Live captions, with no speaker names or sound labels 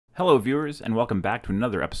Hello viewers, and welcome back to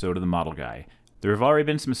another episode of The Model Guy. There have already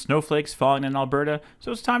been some snowflakes falling in Alberta,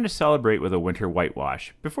 so it's time to celebrate with a winter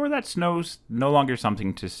whitewash, before that snow's no longer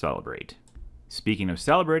something to celebrate. Speaking of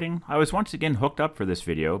celebrating, I was once again hooked up for this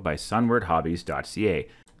video by sunwardhobbies.ca.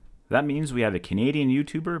 That means we have a Canadian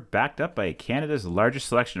YouTuber backed up by Canada's largest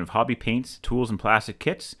selection of hobby paints, tools, and plastic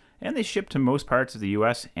kits, and they ship to most parts of the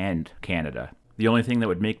US and Canada. The only thing that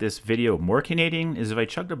would make this video more Canadian is if I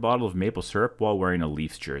chugged a bottle of maple syrup while wearing a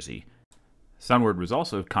Leafs jersey. Sunward was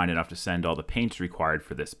also kind enough to send all the paints required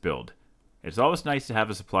for this build. It's always nice to have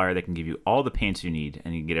a supplier that can give you all the paints you need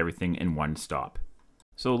and you can get everything in one stop.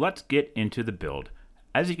 So let's get into the build.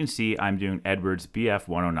 As you can see, I'm doing Eduard's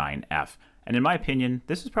Bf-109f, and in my opinion,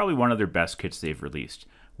 this is probably one of their best kits they've released.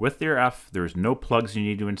 With their F, there's no plugs you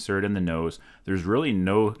need to insert in the nose, there's really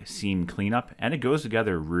no seam cleanup, and it goes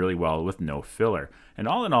together really well with no filler. And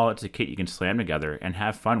all in all, it's a kit you can slam together and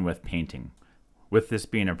have fun with painting. With this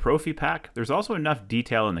being a Profi pack, there's also enough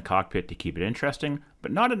detail in the cockpit to keep it interesting,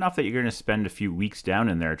 but not enough that you're going to spend a few weeks down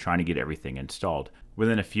in there trying to get everything installed.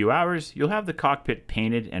 Within a few hours, you'll have the cockpit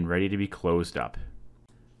painted and ready to be closed up.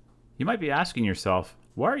 You might be asking yourself,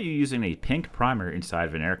 why are you using a pink primer inside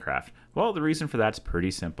of an aircraft? Well, the reason for that's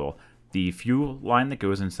pretty simple. The fuel line that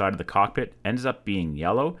goes inside of the cockpit ends up being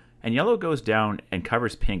yellow, and yellow goes down and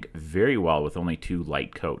covers pink very well with only 2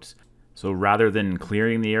 light coats. So rather than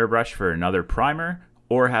clearing the airbrush for another primer,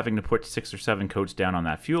 or having to put 6 or 7 coats down on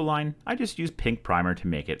that fuel line, I just use pink primer to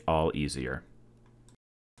make it all easier.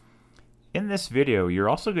 In this video, you're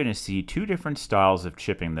also going to see 2 different styles of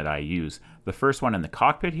chipping that I use. The first one in the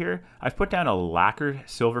cockpit here, I've put down a lacquer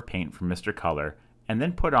silver paint from Mr. Color, and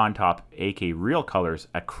then put on top AK Real Colors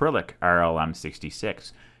acrylic RLM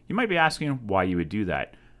 66. You might be asking why you would do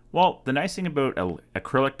that. Well, the nice thing about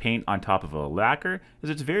acrylic paint on top of a lacquer is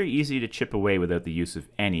it's very easy to chip away without the use of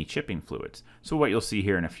any chipping fluids. So what you'll see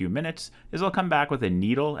here in a few minutes is I'll come back with a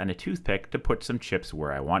needle and a toothpick to put some chips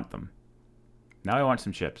where I want them. Now I want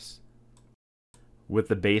some chips. With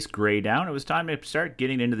the base gray down, it was time to start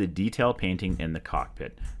getting into the detail painting in the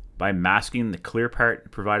cockpit. By masking the clear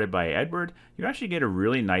part provided by Eduard, you actually get a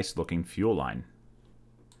really nice looking fuel line.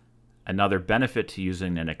 Another benefit to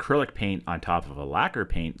using an acrylic paint on top of a lacquer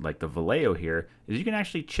paint like the Vallejo here is you can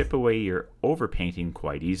actually chip away your overpainting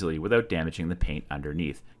quite easily without damaging the paint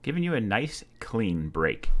underneath, giving you a nice clean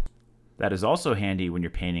break. That is also handy when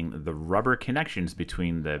you're painting the rubber connections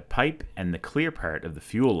between the pipe and the clear part of the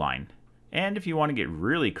fuel line. And if you want to get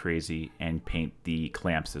really crazy and paint the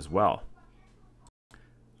clamps as well.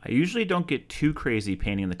 I usually don't get too crazy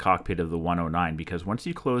painting the cockpit of the 109 because once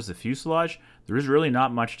you close the fuselage, there is really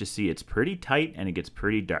not much to see. It's pretty tight and it gets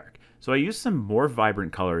pretty dark. So I use some more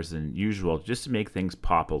vibrant colors than usual just to make things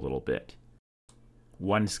pop a little bit.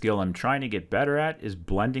 One skill I'm trying to get better at is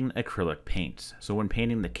blending acrylic paints. So when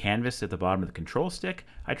painting the canvas at the bottom of the control stick,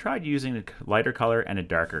 I tried using a lighter color and a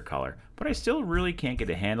darker color, but I still really can't get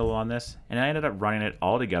a handle on this, and I ended up running it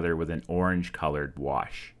all together with an orange colored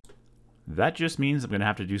wash. That just means I'm going to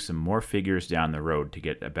have to do some more figures down the road to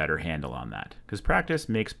get a better handle on that, because practice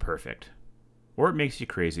makes perfect. Or it makes you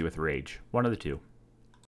crazy with rage, one of the two.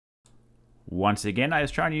 Once again, I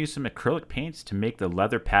was trying to use some acrylic paints to make the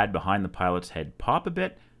leather pad behind the pilot's head pop a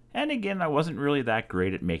bit, and again, I wasn't really that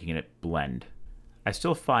great at making it blend. I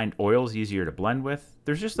still find oils easier to blend with.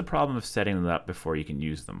 There's just the problem of setting them up before you can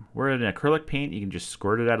use them. Where in an acrylic paint, you can just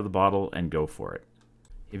squirt it out of the bottle and go for it.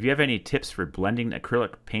 If you have any tips for blending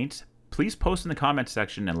acrylic paints, please post in the comments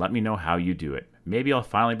section and let me know how you do it. Maybe I'll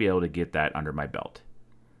finally be able to get that under my belt.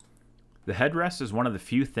 The headrest is one of the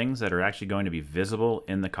few things that are actually going to be visible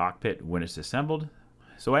in the cockpit when it's assembled,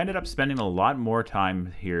 so I ended up spending a lot more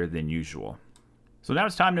time here than usual. So now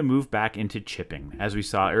it's time to move back into chipping. As we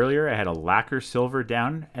saw earlier, I had a lacquer silver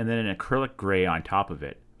down and then an acrylic gray on top of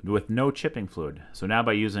it, with no chipping fluid. So now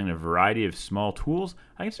by using a variety of small tools,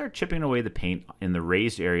 I can start chipping away the paint in the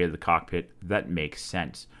raised area of the cockpit that makes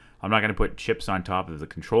sense. I'm not going to put chips on top of the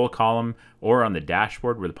control column or on the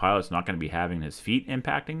dashboard where the pilot's not going to be having his feet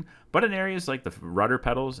impacting, but in areas like the rudder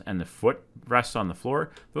pedals and the foot rests on the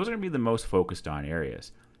floor, those are going to be the most focused on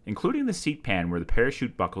areas, including the seat pan where the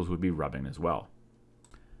parachute buckles would be rubbing as well.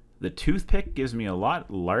 The toothpick gives me a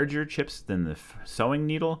lot larger chips than the sewing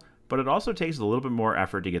needle, but it also takes a little bit more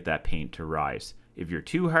effort to get that paint to rise. If you're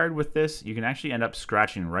too hard with this, you can actually end up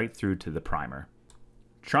scratching right through to the primer.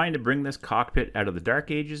 Trying to bring this cockpit out of the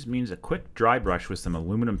dark ages means a quick dry brush with some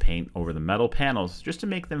aluminum paint over the metal panels just to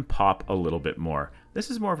make them pop a little bit more.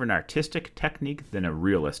 This is more of an artistic technique than a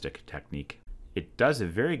realistic technique. It does a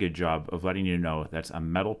very good job of letting you know that's a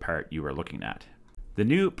metal part you are looking at. The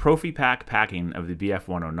new Profi Pack packing of the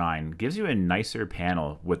Bf-109 gives you a nicer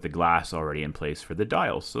panel with the glass already in place for the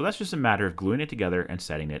dials, so that's just a matter of gluing it together and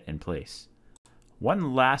setting it in place.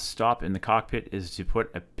 One last stop in the cockpit is to put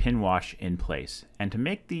a pin wash in place, and to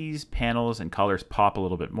make these panels and colors pop a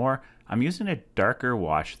little bit more, I'm using a darker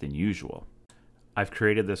wash than usual. I've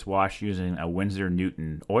created this wash using a Winsor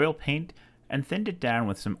Newton oil paint and thinned it down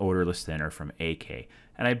with some odorless thinner from AK,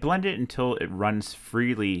 and I blend it until it runs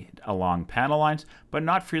freely along panel lines, but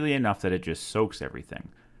not freely enough that it just soaks everything.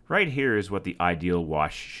 Right here is what the ideal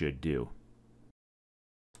wash should do.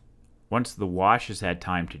 Once the wash has had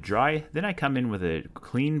time to dry, then I come in with a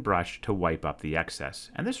clean brush to wipe up the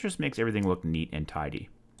excess, and this just makes everything look neat and tidy.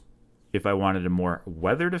 If I wanted a more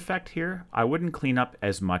weathered effect here, I wouldn't clean up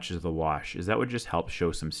as much as the wash, as that would just help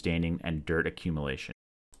show some staining and dirt accumulation.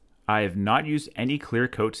 I have not used any clear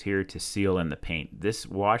coats here to seal in the paint. This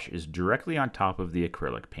wash is directly on top of the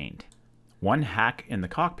acrylic paint. One hack in the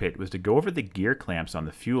cockpit was to go over the gear clamps on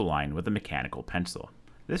the fuel line with a mechanical pencil.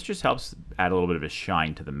 This just helps add a little bit of a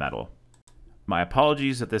shine to the metal. My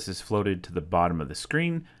apologies that this is floated to the bottom of the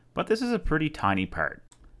screen, but this is a pretty tiny part.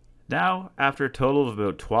 Now, after a total of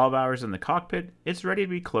about 12 hours in the cockpit, it's ready to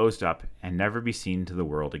be closed up and never be seen to the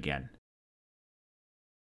world again.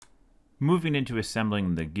 Moving into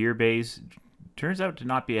assembling the gear bays turns out to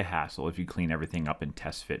not be a hassle if you clean everything up and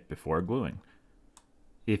test fit before gluing.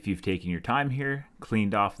 If you've taken your time here,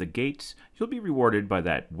 cleaned off the gates, you'll be rewarded by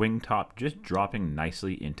that wing top just dropping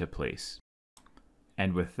nicely into place.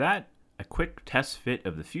 And with that, a quick test fit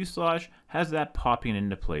of the fuselage has that popping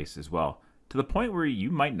into place as well, to the point where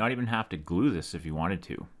you might not even have to glue this if you wanted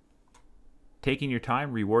to. Taking your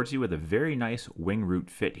time rewards you with a very nice wing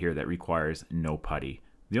root fit here that requires no putty.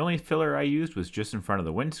 The only filler I used was just in front of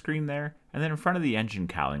the windscreen there, and then in front of the engine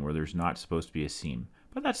cowling where there's not supposed to be a seam,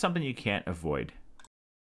 but that's something you can't avoid.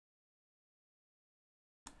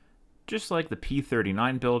 Just like the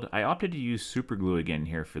P39 build, I opted to use super glue again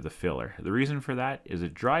here for the filler. The reason for that is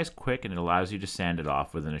it dries quick and it allows you to sand it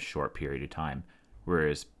off within a short period of time,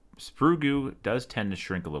 whereas sprue glue does tend to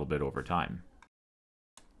shrink a little bit over time.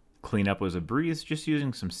 Cleanup was a breeze, just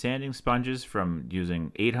using some sanding sponges from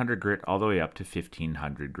using 800 grit all the way up to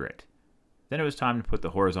 1500 grit. Then it was time to put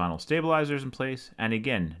the horizontal stabilizers in place, and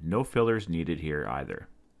again, no fillers needed here either.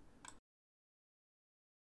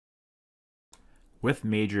 With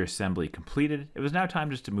major assembly completed, it was now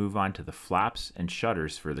time just to move on to the flaps and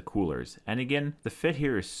shutters for the coolers, and again, the fit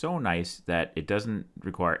here is so nice that it doesn't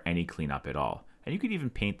require any cleanup at all, and you could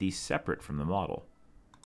even paint these separate from the model.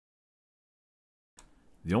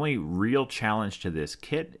 The only real challenge to this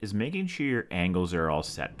kit is making sure your angles are all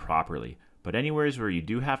set properly, but anywheres where you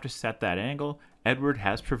do have to set that angle, Eduard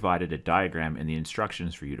has provided a diagram in the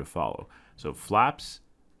instructions for you to follow, so flaps,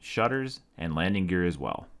 shutters, and landing gear as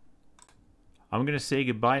well. I'm going to say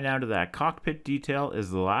goodbye now to that cockpit detail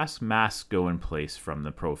as the last masks go in place from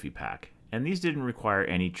the Profi Pack, and these didn't require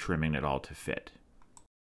any trimming at all to fit.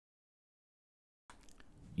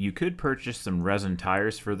 You could purchase some resin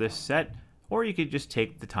tires for this set, or you could just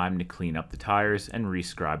take the time to clean up the tires and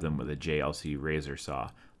rescribe them with a JLC razor saw.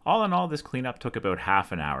 All in all, this cleanup took about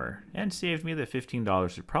half an hour, and saved me the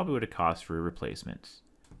 $15 it probably would have cost for replacements.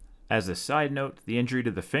 As a side note, the injury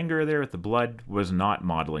to the finger there with the blood was not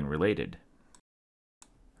modeling related.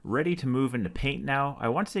 Ready to move into paint now, I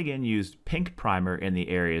once again used pink primer in the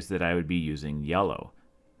areas that I would be using yellow.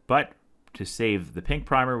 But to save the pink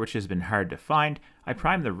primer, which has been hard to find, I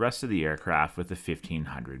primed the rest of the aircraft with the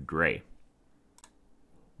 1500 gray.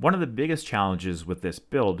 One of the biggest challenges with this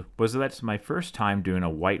build was that it's my first time doing a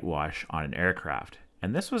whitewash on an aircraft,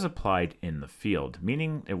 and this was applied in the field,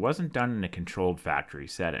 meaning it wasn't done in a controlled factory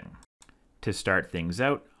setting. To start things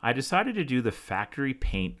out, I decided to do the factory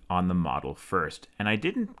paint on the model first, and I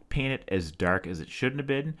didn't paint it as dark as it shouldn't have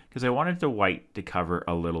been because I wanted the white to cover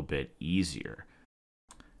a little bit easier.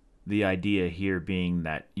 The idea here being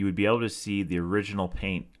that you would be able to see the original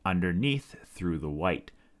paint underneath through the white.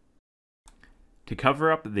 To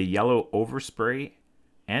cover up the yellow overspray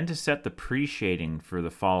and to set the pre-shading for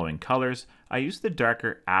the following colors, I used the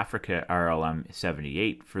darker Africa RLM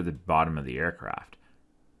 78 for the bottom of the aircraft.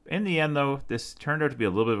 In the end though, this turned out to be a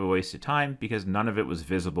little bit of a waste of time because none of it was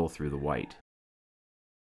visible through the white.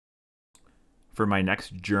 For my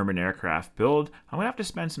next German aircraft build, I'm going to have to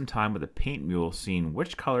spend some time with a paint mule seeing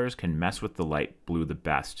which colors can mess with the light blue the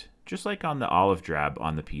best, just like on the olive drab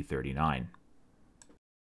on the P39.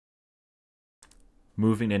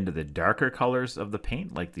 Moving into the darker colors of the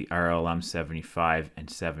paint like the RLM 75 and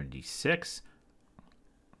 76.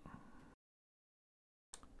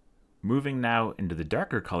 Moving now into the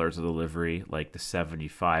darker colors of the livery like the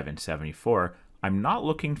 75 and 74, I'm not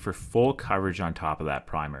looking for full coverage on top of that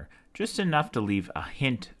primer, just enough to leave a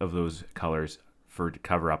hint of those colors to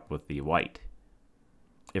cover up with the white.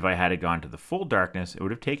 If I had gone to the full darkness, it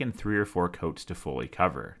would have taken 3 or 4 coats to fully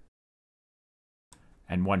cover.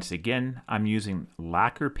 And once again, I'm using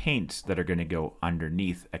lacquer paints that are going to go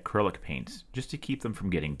underneath acrylic paints, just to keep them from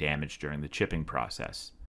getting damaged during the chipping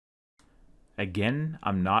process. Again,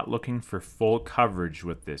 I'm not looking for full coverage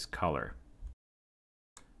with this color.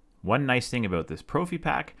 One nice thing about this Profi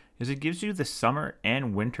pack is it gives you the summer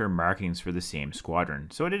and winter markings for the same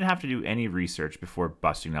squadron, so I didn't have to do any research before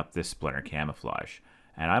busting up this Splinter camouflage.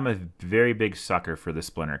 And I'm a very big sucker for the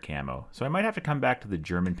Splinter camo, so I might have to come back to the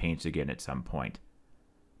German paints again at some point.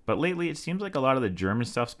 But lately it seems like a lot of the German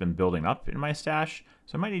stuff's been building up in my stash,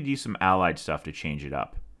 so I might need to use some allied stuff to change it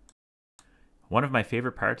up. One of my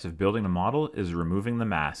favorite parts of building the model is removing the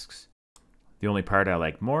masks. The only part I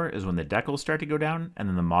like more is when the decals start to go down and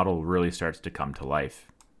then the model really starts to come to life.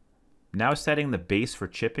 Now setting the base for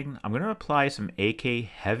chipping, I'm going to apply some AK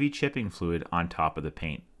heavy chipping fluid on top of the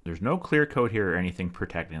paint. There's no clear coat here or anything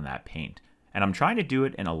protecting that paint. And I'm trying to do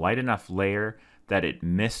it in a light enough layer that it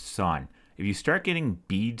mists on. If you start getting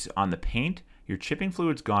beads on the paint, your chipping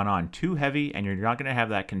fluid's gone on too heavy and you're not going to have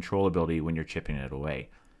that controllability when you're chipping it away.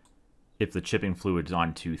 If the chipping fluid's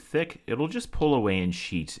on too thick, it'll just pull away in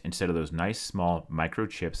sheets instead of those nice small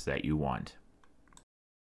microchips that you want.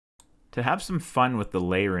 To have some fun with the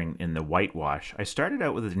layering in the whitewash, I started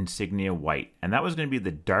out with an Insignia white, and that was going to be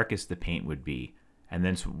the darkest the paint would be. And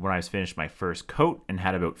then when I finished my first coat and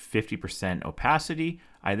had about 50% opacity,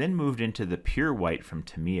 I then moved into the pure white from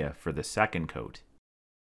Tamiya for the second coat.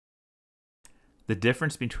 The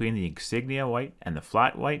difference between the Insignia white and the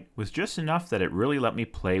flat white was just enough that it really let me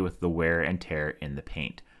play with the wear and tear in the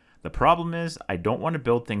paint. The problem is I don't want to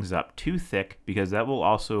build things up too thick because that will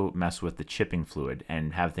also mess with the chipping fluid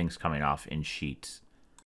and have things coming off in sheets.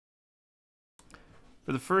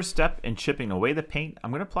 For the first step in chipping away the paint,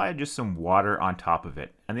 I'm going to apply just some water on top of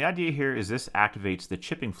it. And the idea here is this activates the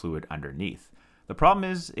chipping fluid underneath. The problem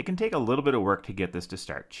is it can take a little bit of work to get this to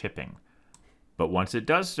start chipping. But once it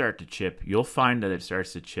does start to chip, you'll find that it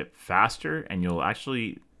starts to chip faster and you'll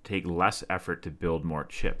actually take less effort to build more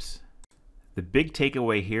chips. The big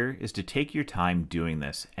takeaway here is to take your time doing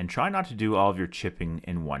this and try not to do all of your chipping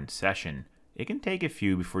in one session. It can take a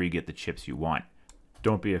few before you get the chips you want.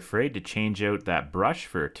 Don't be afraid to change out that brush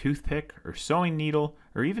for a toothpick or sewing needle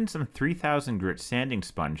or even some 3000 grit sanding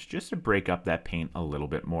sponge just to break up that paint a little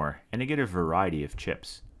bit more and to get a variety of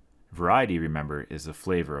chips. Variety, remember, is the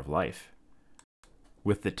flavor of life.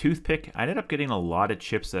 With the toothpick, I ended up getting a lot of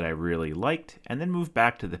chips that I really liked and then moved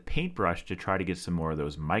back to the paintbrush to try to get some more of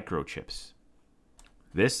those microchips.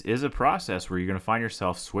 This is a process where you're going to find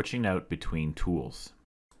yourself switching out between tools.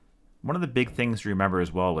 One of the big things to remember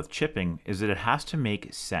as well with chipping is that it has to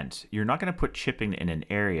make sense. You're not going to put chipping in an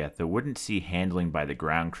area that wouldn't see handling by the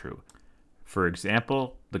ground crew. For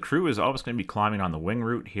example, the crew is always going to be climbing on the wing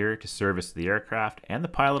root here to service the aircraft and the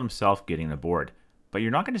pilot himself getting aboard. But you're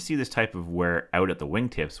not going to see this type of wear out at the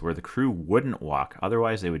wingtips where the crew wouldn't walk,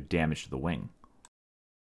 otherwise they would damage the wing.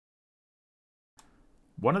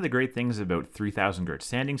 One of the great things about 3000 grit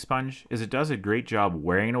sanding sponge is it does a great job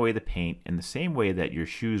wearing away the paint in the same way that your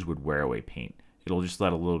shoes would wear away paint. It'll just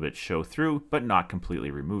let a little bit show through, but not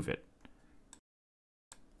completely remove it.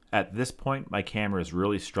 At this point, my camera is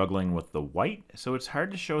really struggling with the white, so it's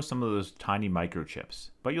hard to show some of those tiny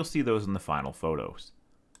microchips, but you'll see those in the final photos.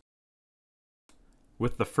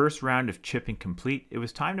 With the first round of chipping complete, it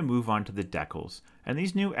was time to move on to the decals, and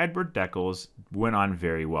these new Eduard decals went on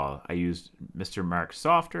very well. I used Mr. Mark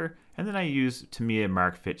Softer, and then I used Tamiya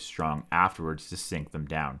Mark Fit Strong afterwards to sink them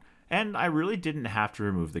down, and I really didn't have to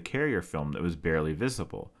remove the carrier film that was barely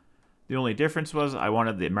visible. The only difference was I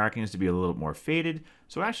wanted the markings to be a little more faded,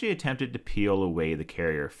 so I actually attempted to peel away the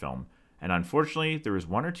carrier film, and unfortunately there was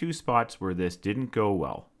 1 or 2 spots where this didn't go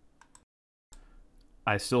well.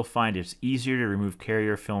 I still find it's easier to remove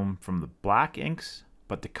carrier film from the black inks,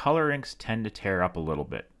 but the color inks tend to tear up a little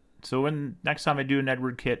bit. So next time I do an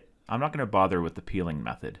Eduard kit, I'm not going to bother with the peeling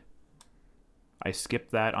method. I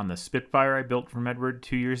skipped that on the Spitfire I built from Eduard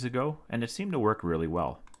 2 years ago, and it seemed to work really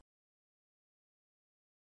well.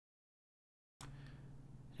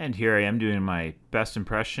 And here I am doing my best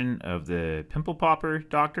impression of the pimple popper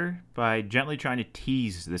doctor by gently trying to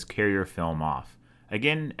tease this carrier film off.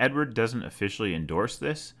 Again, Eduard doesn't officially endorse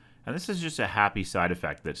this, and this is just a happy side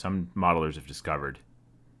effect that some modelers have discovered.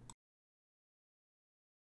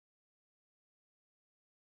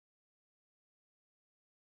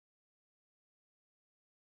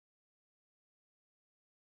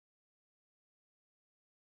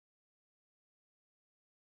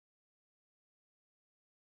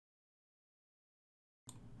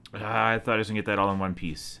 I thought I was going to get that all in one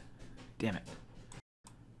piece. Damn it.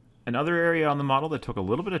 Another area on the model that took a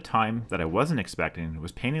little bit of time that I wasn't expecting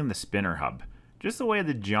was painting the spinner hub. Just the way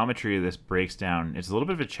the geometry of this breaks down, it's a little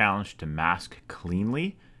bit of a challenge to mask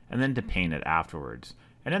cleanly and then to paint it afterwards.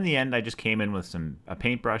 And in the end, I just came in with a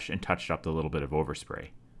paintbrush and touched up the little bit of overspray.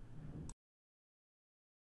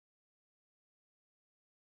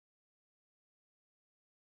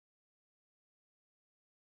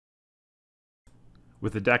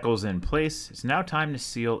 With the decals in place, it's now time to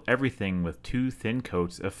seal everything with 2 thin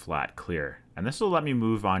coats of flat clear. And this will let me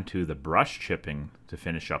move on to the brush chipping to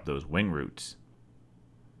finish up those wing roots.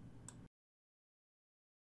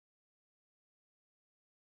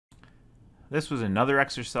 This was another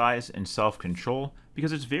exercise in self-control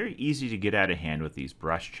because it's very easy to get out of hand with these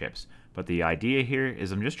brush chips. But the idea here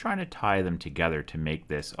is I'm just trying to tie them together to make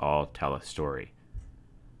this all tell a story.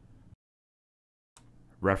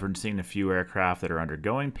 Referencing a few aircraft that are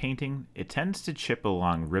undergoing painting, it tends to chip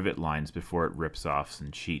along rivet lines before it rips off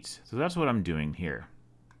some sheets. So that's what I'm doing here.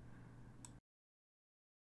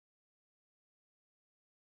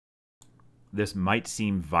 This might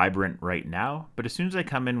seem vibrant right now, but as soon as I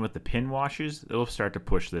come in with the pin washes, it'll start to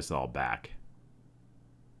push this all back.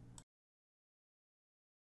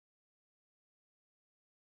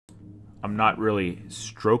 I'm not really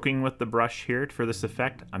stroking with the brush here for this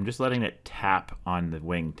effect. I'm just letting it tap on the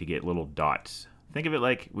wing to get little dots. Think of it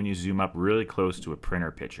like when you zoom up really close to a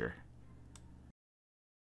printer picture.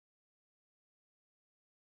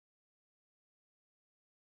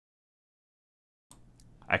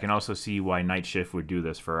 I can also see why Night Shift would do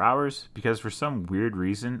this for hours, because for some weird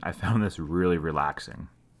reason, I found this really relaxing.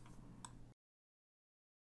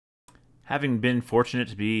 Having been fortunate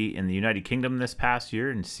to be in the United Kingdom this past year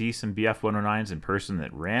and see some Bf-109s in person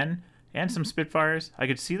that ran, and some Spitfires, I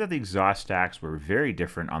could see that the exhaust stacks were very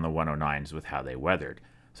different on the 109s with how they weathered.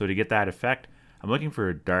 So to get that effect, I'm looking for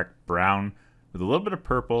a dark brown with a little bit of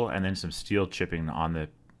purple and then some steel chipping on the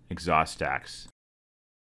exhaust stacks.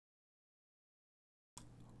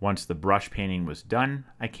 Once the brush painting was done,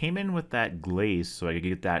 I came in with that glaze so I could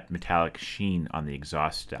get that metallic sheen on the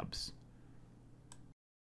exhaust stubs.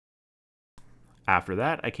 After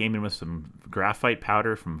that, I came in with some graphite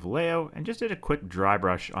powder from Vallejo and just did a quick dry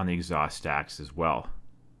brush on the exhaust stacks as well.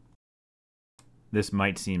 This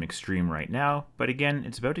might seem extreme right now, but again,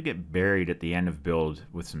 it's about to get buried at the end of build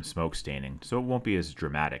with some smoke staining, so it won't be as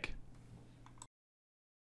dramatic.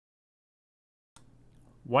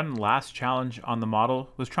 One last challenge on the model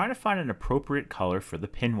was trying to find an appropriate color for the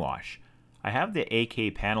pin wash. I have the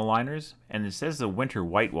AK panel liners, and it says the winter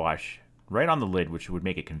whitewash right on the lid, which would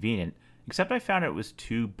make it convenient, except I found it was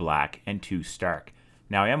too black and too stark.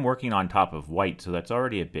 Now I am working on top of white, so that's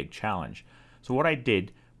already a big challenge. So what I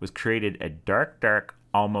did was created a dark,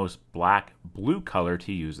 almost black blue color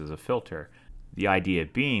to use as a filter. The idea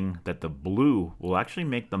being that the blue will actually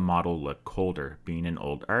make the model look colder, being an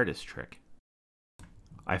old artist trick.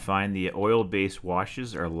 I find the oil-based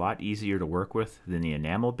washes are a lot easier to work with than the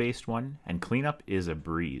enamel-based one, and cleanup is a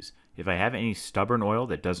breeze. If I have any stubborn oil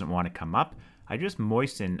that doesn't want to come up, I just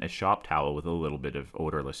moisten a shop towel with a little bit of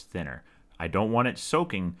odorless thinner. I don't want it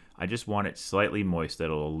soaking, I just want it slightly moist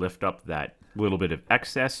that'll lift up that little bit of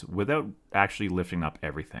excess without actually lifting up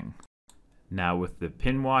everything. Now with the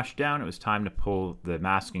pin wash down, it was time to pull the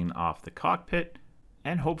masking off the cockpit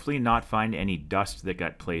and hopefully not find any dust that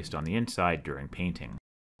got placed on the inside during painting.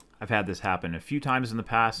 I've had this happen a few times in the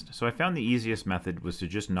past, so I found the easiest method was to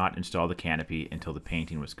just not install the canopy until the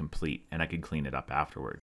painting was complete and I could clean it up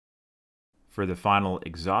afterward. For the final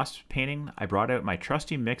exhaust painting, I brought out my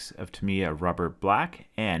trusty mix of Tamiya rubber black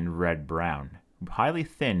and red brown. Highly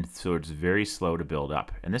thin so it's very slow to build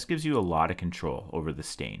up, and this gives you a lot of control over the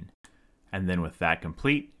stain. And then with that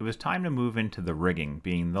complete, it was time to move into the rigging,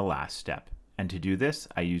 being the last step. And to do this,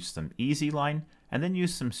 I used some Easy Line and then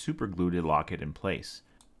used some super glue to lock it in place.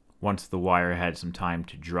 Once the wire had some time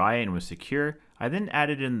to dry and was secure, I then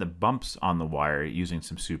added in the bumps on the wire using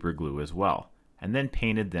some super glue as well, and then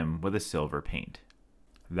painted them with a silver paint.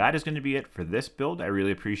 That is going to be it for this build. I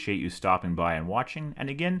really appreciate you stopping by and watching, and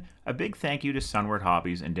again, a big thank you to Sunward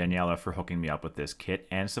Hobbies and Daniela for hooking me up with this kit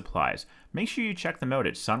and supplies. Make sure you check them out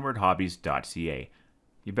at sunwardhobbies.ca.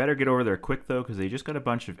 You better get over there quick though, because they just got a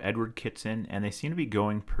bunch of Eduard kits in, and they seem to be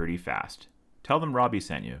going pretty fast. Tell them Robbie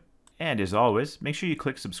sent you. And as always, make sure you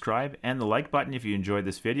click subscribe and the like button if you enjoyed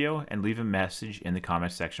this video, and leave a message in the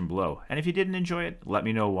comment section below. And if you didn't enjoy it, let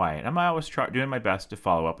me know why. And I'm always doing my best to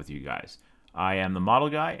follow up with you guys. I am the Model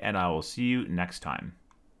Guy, and I will see you next time.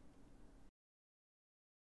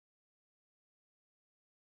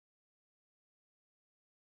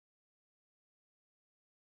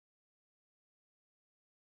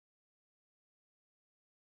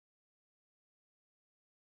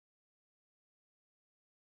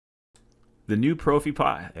 The new Profi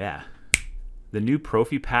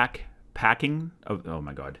Pack packing of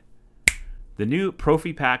The new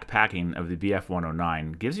Profi Pack packing of the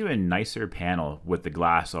Bf-109 gives you a nicer panel with the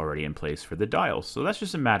glass already in place for the dials, so that's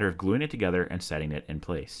just a matter of gluing it together and setting it in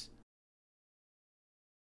place.